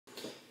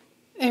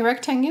A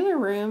rectangular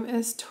room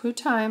is 2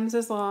 times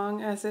as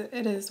long as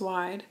it is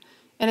wide,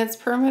 and its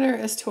perimeter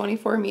is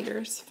 24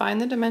 meters.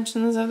 Find the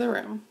dimensions of the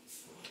room.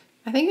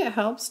 I think it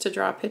helps to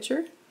draw a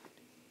picture.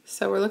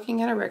 So we're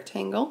looking at a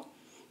rectangle.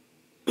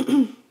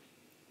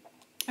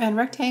 And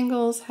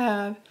rectangles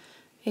have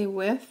a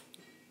width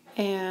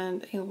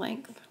and a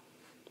length.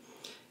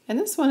 And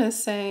this one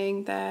is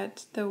saying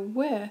that the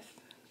width,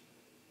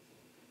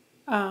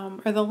 or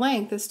the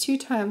length, is 2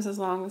 times as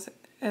long as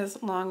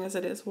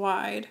it is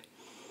wide.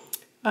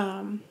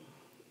 So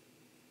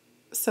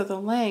the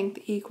length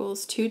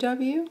equals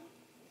 2W.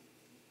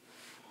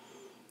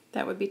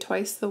 That would be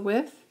twice the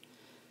width.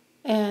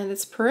 And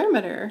its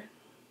perimeter,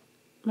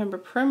 remember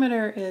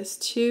perimeter is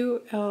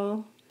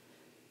 2L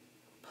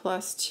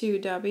plus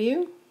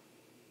 2W.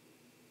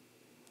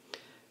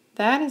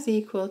 That is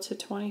equal to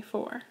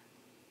 24.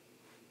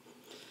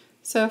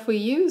 So if we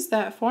use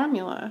that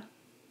formula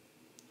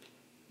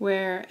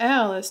where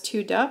L is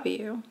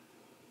 2W,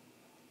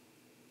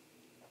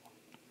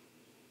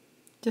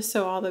 just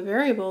so all the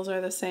variables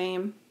are the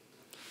same,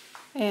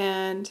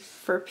 and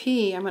for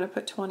P I'm going to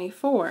put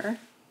 24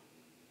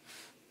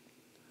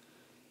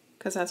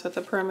 because that's what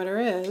the perimeter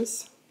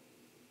is.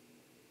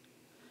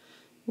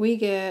 We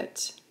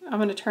get, I'm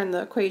going to turn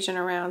the equation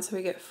around, so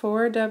we get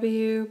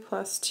 4W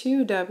plus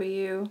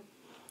 2W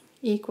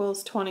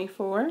equals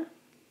 24.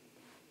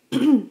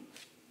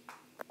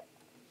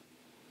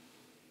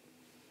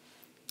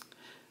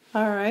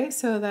 Alright,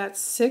 so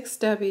that's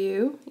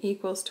 6W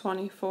equals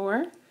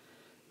 24.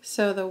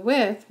 So the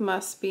width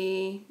must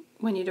be,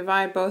 when you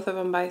divide both of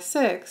them by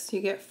 6,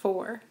 you get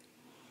 4.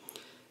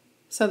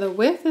 So the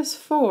width is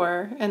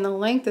 4, and the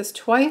length is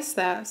twice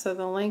that, so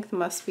the length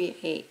must be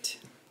 8.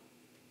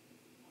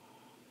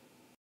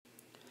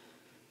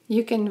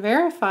 You can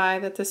verify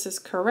that this is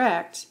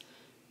correct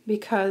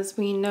because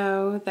we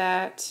know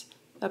that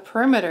the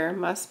perimeter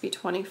must be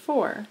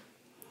 24.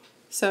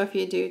 So if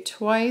you do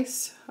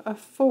twice of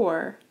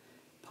 4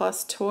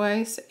 plus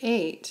twice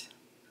 8,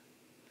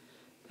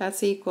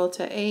 that's equal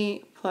to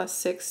 8 plus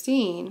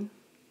 16.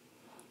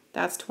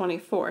 That's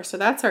 24. So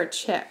that's our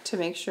check to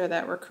make sure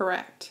that we're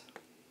correct.